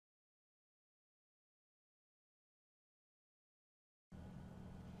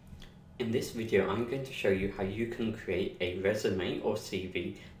In this video, I'm going to show you how you can create a resume or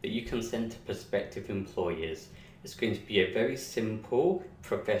CV that you can send to prospective employers. It's going to be a very simple,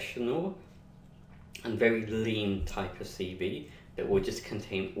 professional, and very lean type of CV that will just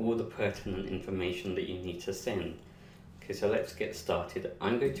contain all the pertinent information that you need to send. Okay, so let's get started.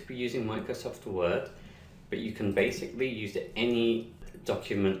 I'm going to be using Microsoft Word, but you can basically use any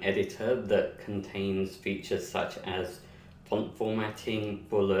document editor that contains features such as font formatting,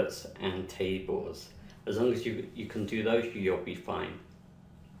 bullets, and tables. As long as you can do those, you'll be fine.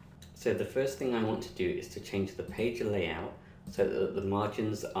 So the first thing I want to do is to change the page layout so that the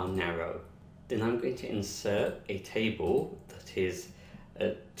margins are narrow. Then I'm going to insert a table that is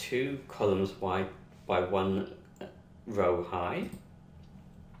 2 columns wide by 1 row high.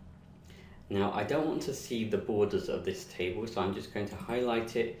 Now I don't want to see the borders of this table, so I'm just going to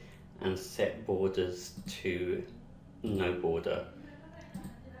highlight it and set borders to no border.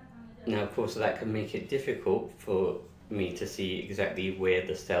 Now of course that can make it difficult for me to see exactly where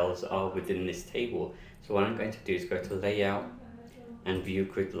the cells are within this table. So what I'm going to do is go to Layout and View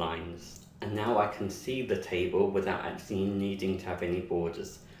Grid Lines. And now I can see the table without actually needing to have any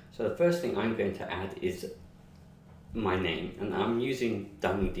borders. So the first thing I'm going to add is my name, and I'm using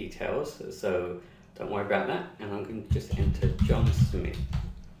dummy details, so don't worry about that. And I'm going to just enter John Smith.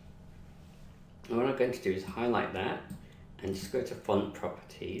 And what I'm going to do is highlight that and just go to Font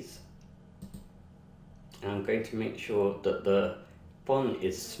Properties. And I'm going to make sure that the font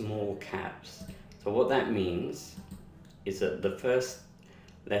is small caps. So what that means is that the first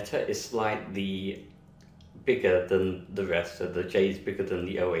letter is slightly bigger than the rest. So the J is bigger than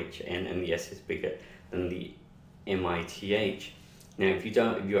the OHN and the S is bigger than the MITH. Now if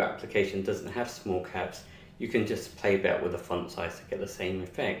your application doesn't have small caps, you can just play about with the font size to get the same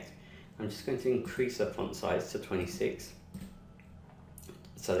effect. I'm just going to increase the font size to 26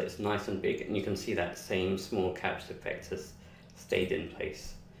 so that it's nice and big, and you can see that same small caps effect has stayed in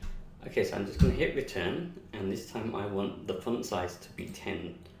place. Okay, so I'm just going to hit return, and this time I want the font size to be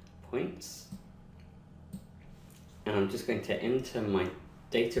 10 points. And I'm just going to enter my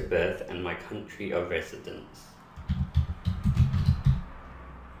date of birth and my country of residence.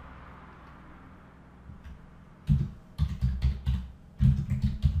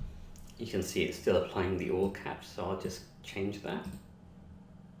 You can see it's still applying the all caps, so I'll just change that.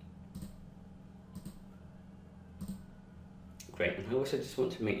 Great, and I also just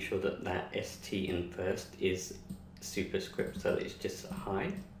want to make sure that that ST in first is superscript, so that it's just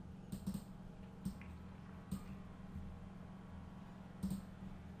high.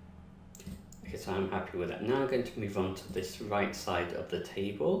 Okay, so I'm happy with that. Now I'm going to move on to this right side of the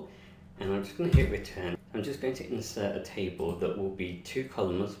table, and I'm just going to hit return. I'm just going to insert a table that will be 2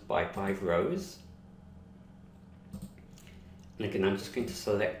 columns by 5 rows. And again, I'm just going to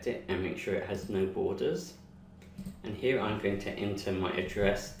select it and make sure it has no borders. And here I'm going to enter my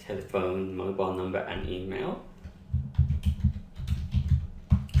address, telephone, mobile number, and email.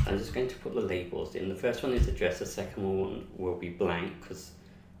 I'm just going to put the labels in. The first one is address, the second one will be blank because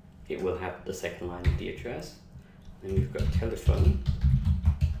it will have the second line of the address. Then we've got telephone.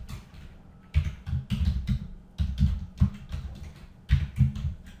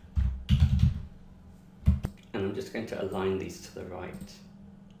 And I'm just going to align these to the right.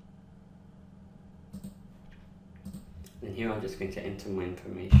 And here I'm just going to enter my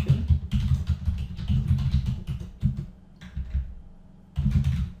information.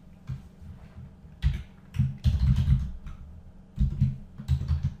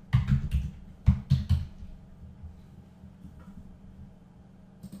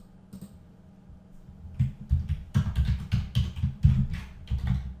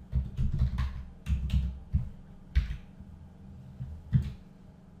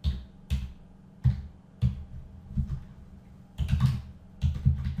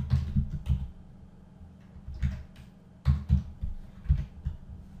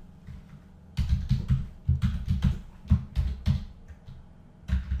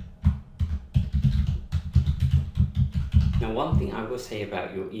 Now one thing I will say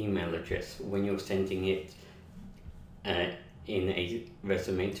about your email address when you're sending it in a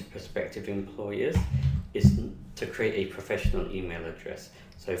resume to prospective employers is to create a professional email address.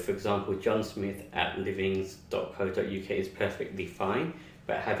 So for example, johnsmith@livings.co.uk is perfectly fine,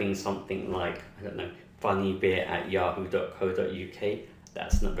 but having something like, I don't know, funnybear@yahoo.co.uk,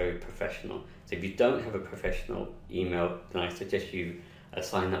 that's not very professional. So if you don't have a professional email, then I suggest you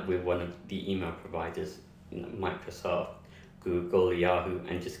sign up with one of the email providers, Microsoft, Google, Yahoo,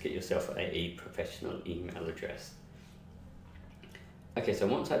 and just get yourself a professional email address. Okay, so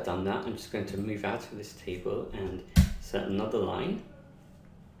once I've done that, I'm just going to move out of this table and set another line.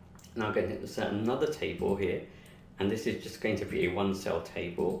 Now I'm going to set another table here, and this is just going to be a one cell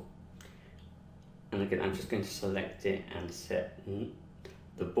table. And again, I'm just going to select it and set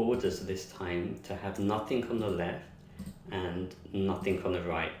the borders this time to have nothing on the left and nothing on the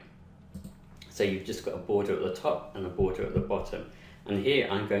right. So you've just got a border at the top and a border at the bottom. And here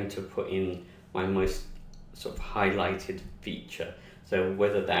I'm going to put in my most sort of highlighted feature. So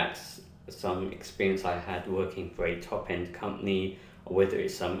whether that's some experience I had working for a top-end company, or whether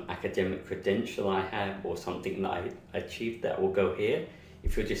it's some academic credential I have or something that I achieved, that will go here.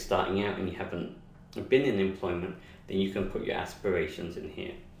 If you're just starting out and you haven't been in employment, then you can put your aspirations in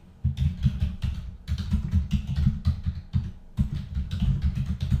here.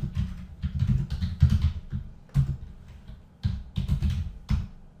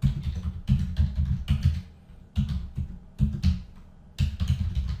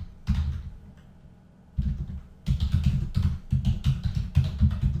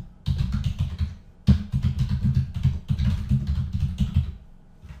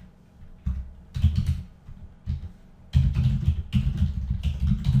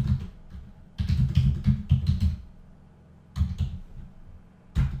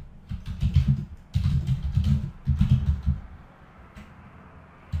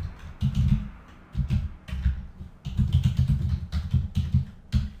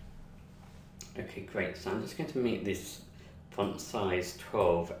 Okay, great. So I'm just going to make this font size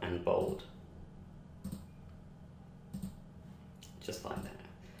 12 and bold. Just like that.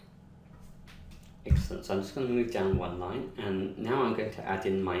 Excellent. So I'm just going to move down one line, and now I'm going to add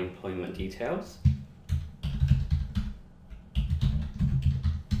in my employment details.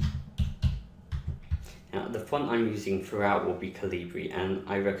 Now the font I'm using throughout will be Calibri, and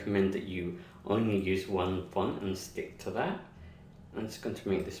I recommend that you only use one font and stick to that. I'm just going to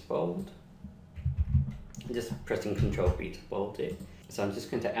make this bold. Just pressing Ctrl B to bold it. So I'm just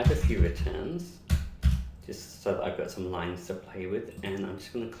going to add a few returns, just so that I've got some lines to play with, and I'm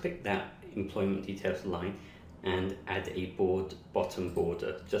just going to click that employment details line and add a bottom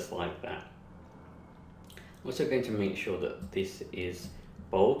border, just like that. I'm also going to make sure that this is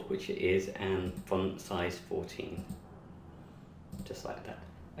bold, which it is, and font size 14, just like that.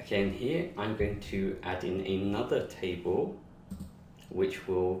 Okay, and here I'm going to add in another table, which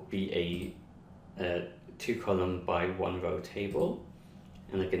will be a 2-column by 1-row table.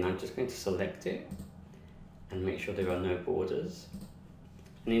 And again, I'm just going to select it and make sure there are no borders.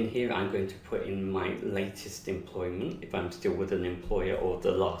 And in here, I'm going to put in my latest employment, if I'm still with an employer, or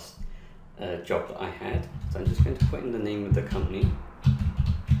the last job that I had. So I'm just going to put in the name of the company.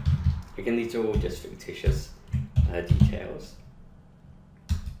 Again, these are all just fictitious details.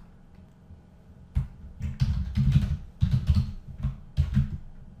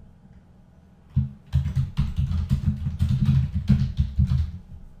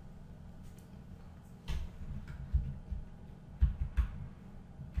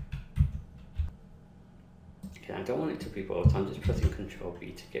 I don't want it to be bold, so I'm just pressing Ctrl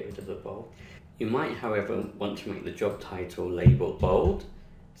B to get rid of the bold. You might, however, want to make the job title label bold,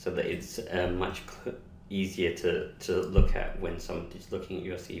 so that it's much easier to look at when somebody's looking at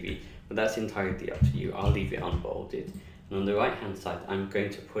your CV, but that's entirely up to you. I'll leave it unbolded. And on the right hand side, I'm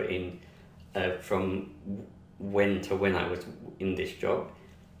going to put in from when to when I was in this job.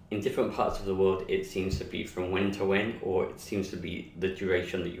 In different parts of the world, it seems to be from when to when, or it seems to be the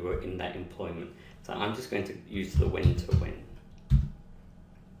duration that you were in that employment. So I'm just going to use the when to when.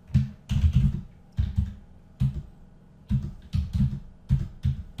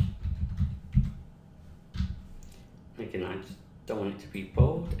 Again, I just don't want it to be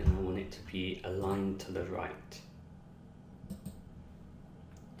bold, and I want it to be aligned to the right.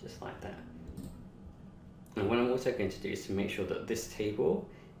 Just like that. And what I'm also going to do is to make sure that this table,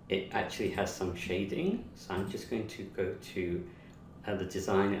 it actually has some shading. So I'm just going to go to the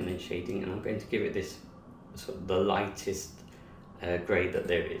design and then shading, and I'm going to give it this sort of the lightest grey that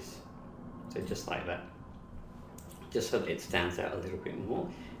there is. So just like that, just so that it stands out a little bit more.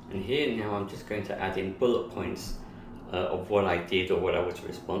 And here now I'm just going to add in bullet points of what I did or what I was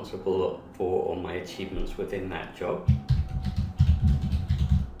responsible for, or my achievements within that job.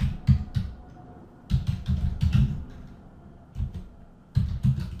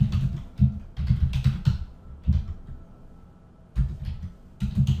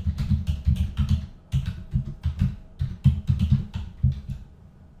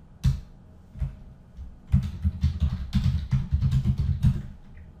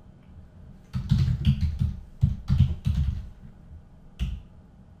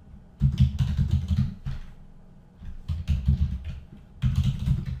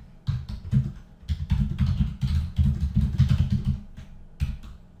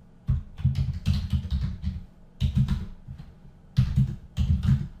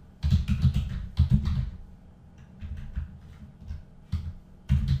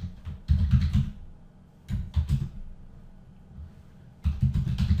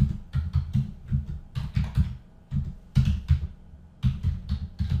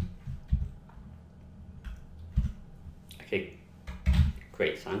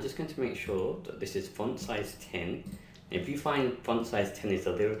 Great, so I'm just going to make sure that this is font size 10. If you find font size 10 is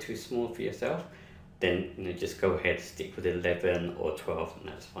a little too small for yourself, then just go ahead, stick with 11 or 12, and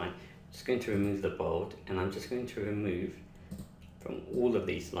that's fine. I'm just going to remove the bold, and I'm just going to remove from all of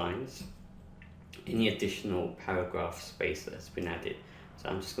these lines any additional paragraph space that's been added. So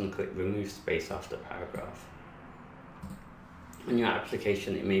I'm just going to click remove space after paragraph. On your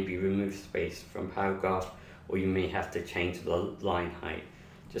application, it may be remove space from paragraph, or you may have to change the line height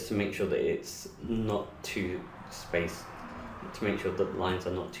just to make sure that it's not too spaced, to make sure that lines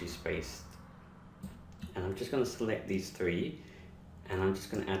are not too spaced. And I'm just going to select these three, and I'm just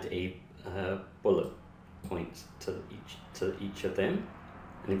going to add a bullet point to each of them.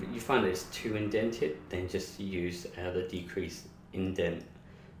 And if you find that it's too indented, then just use the decrease indent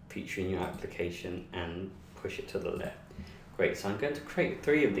feature in your application and push it to the left. Great, so I'm going to create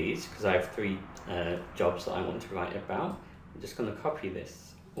 3 of these because I have 3 jobs that I want to write about. I'm just going to copy this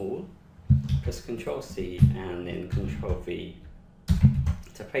all, press Ctrl C and then Ctrl V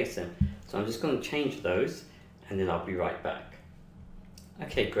to paste them. So I'm just going to change those and then I'll be right back.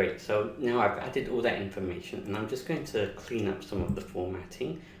 Okay, great, so now I've added all that information and I'm just going to clean up some of the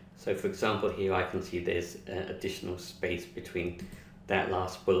formatting. So for example, here I can see there's additional space between that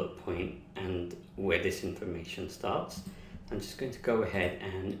last bullet point and where this information starts. I'm just going to go ahead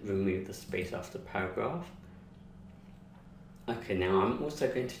and remove the space after paragraph. Okay, now I'm also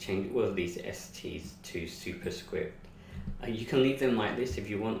going to change all of these STs to superscript. You can leave them like this if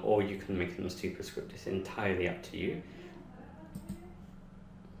you want, or you can make them superscript. It's entirely up to you.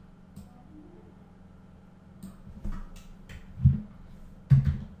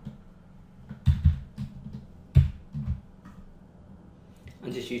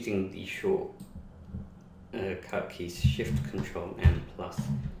 I'm just using the short cut keys Shift, Control, and plus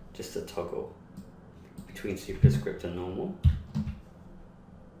just to toggle between superscript and normal.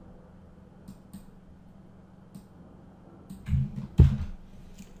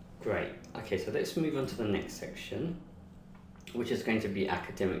 Great. Okay, so let's move on to the next section, which is going to be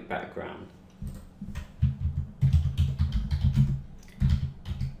academic background.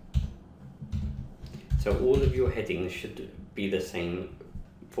 So all of your headings should be the same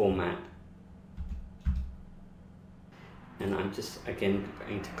format. And I'm just again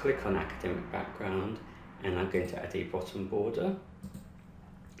going to click on academic background and I'm going to add a bottom border.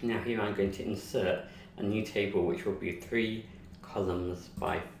 Now here I'm going to insert a new table which will be 3 columns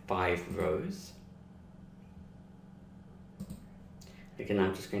by 5 rows. Again,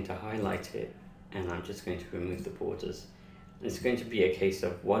 I'm just going to highlight it and I'm just going to remove the borders. And it's going to be a case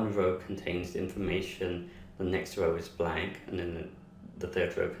of one row contains information, the next row is blank, and then the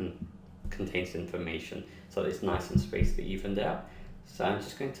third row contains information, so it's nice and spaced and evened out. So I'm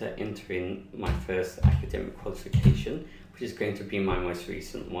just going to enter in my first academic qualification, which is going to be my most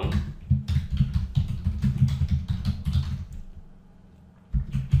recent one.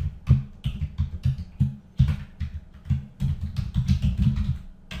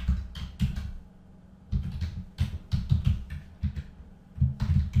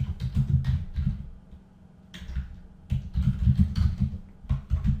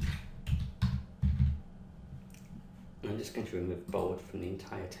 I'm just going to remove bold from the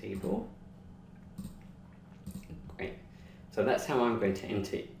entire table. Great. So that's how I'm going to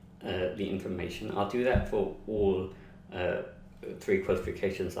enter the information. I'll do that for all 3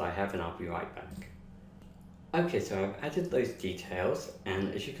 qualifications I have and I'll be right back. Okay, so I've added those details,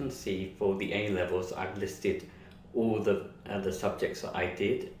 and as you can see for the A levels I've listed all the subjects that I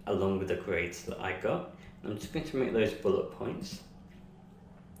did along with the grades that I got. I'm just going to make those bullet points.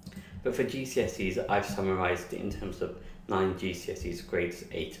 But for GCSEs, I've summarised it in terms of 9 GCSEs grades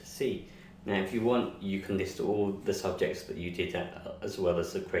A to C. Now, if you want, you can list all the subjects that you did as well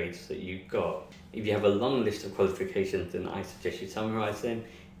as the grades that you got. If you have a long list of qualifications, then I suggest you summarise them.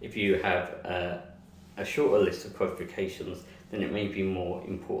 If you have a shorter list of qualifications, then it may be more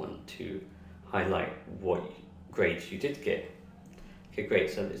important to highlight what grades you did get. Okay,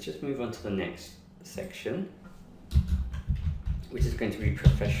 great. So let's just move on to the next section, which is going to be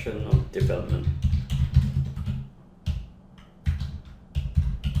professional development.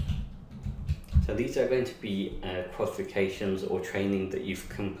 So these are going to be qualifications or training that you've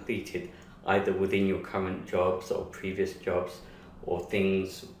completed either within your current jobs or previous jobs, or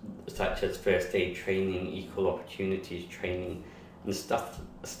things such as first aid training, equal opportunities training, and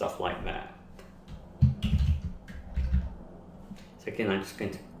stuff like that. So again, I'm just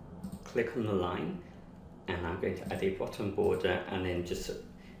going to click on the line, and I'm going to add a bottom border, and then just,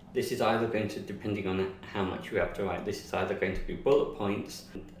 this is either going to, depending on how much you have to write, this is either going to be bullet points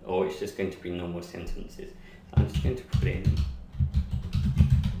or it's just going to be normal sentences. So I'm just going to put in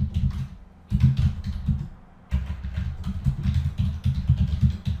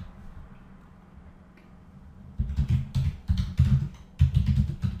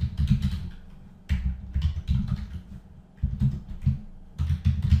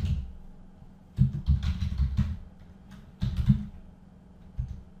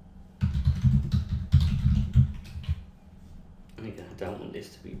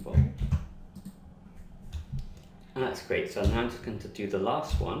And that's great. So now I'm just going to do the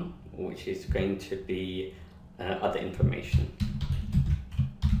last one, which is going to be other information.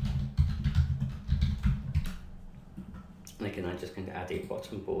 And again, I'm just going to add a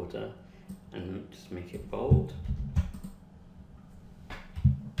bottom border and just make it bold.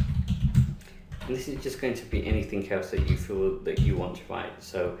 And this is just going to be anything else that you feel that you want to write.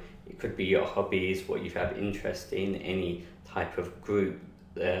 So it could be your hobbies, what you have interest in, any type of group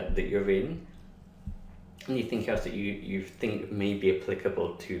that you're in, anything else that you think may be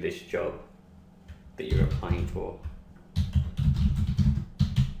applicable to this job that you're applying for.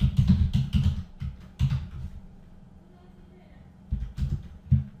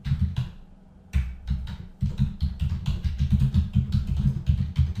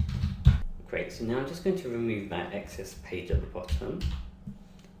 Great, so now I'm just going to remove that excess page at the bottom,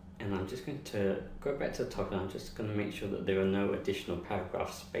 and I'm just going to go back to the top, and I'm just going to make sure that there are no additional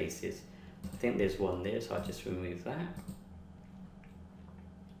paragraph spaces. I think there's one there, so I'll just remove that.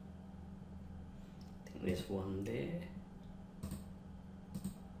 I think there's one there.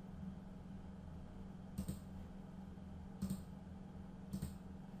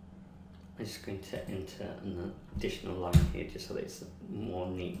 I'm just going to enter an additional line here just so that it's more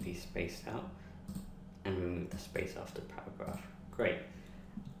neatly spaced out, and remove the space after paragraph. Great.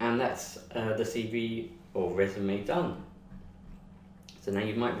 And that's the CV or resume done. So now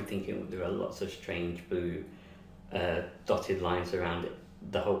you might be thinking there are lots of strange blue dotted lines around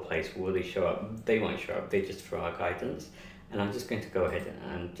the whole place. Will they show up? They won't show up, they're just for our guidance. And I'm just going to go ahead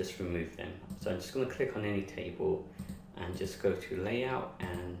and just remove them. So I'm just going to click on any table and just go to layout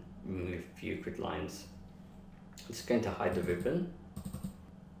and remove view grid lines. I'm just going to hide the ribbon,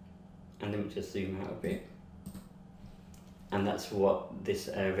 and then just zoom out a bit. And that's what this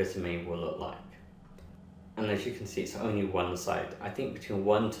resume will look like. And as you can see, it's only one side. I think between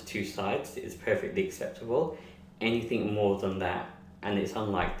 1 to 2 sides is perfectly acceptable. Anything more than that, and it's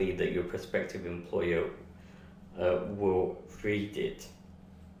unlikely that your prospective employer will read it.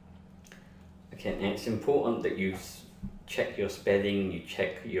 Okay, and it's important that you check your spelling, you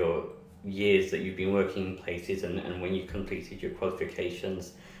check your years that you've been working in places, and when you completed your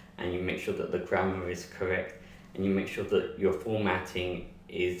qualifications, and you make sure that the grammar is correct, and you make sure that your formatting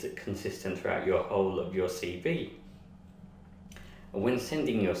is consistent throughout your whole of your CV. When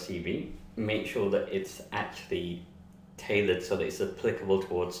sending your CV, make sure that it's actually tailored so that it's applicable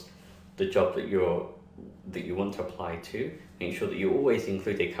towards the job that you want to apply to. Make sure that you always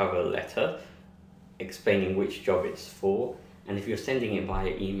include a cover letter explaining which job it's for, and if you're sending it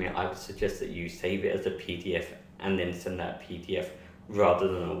via email, I would suggest that you save it as a PDF and then send that PDF rather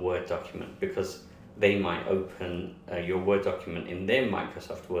than a Word document, because they might open your Word document in their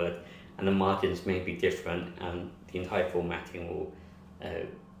Microsoft Word and the margins may be different, and the entire formatting will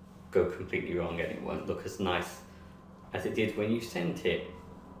go completely wrong, and it won't look as nice as it did when you sent it.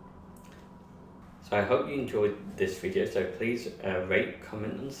 So I hope you enjoyed this video, so please rate,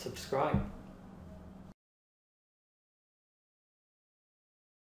 comment and subscribe.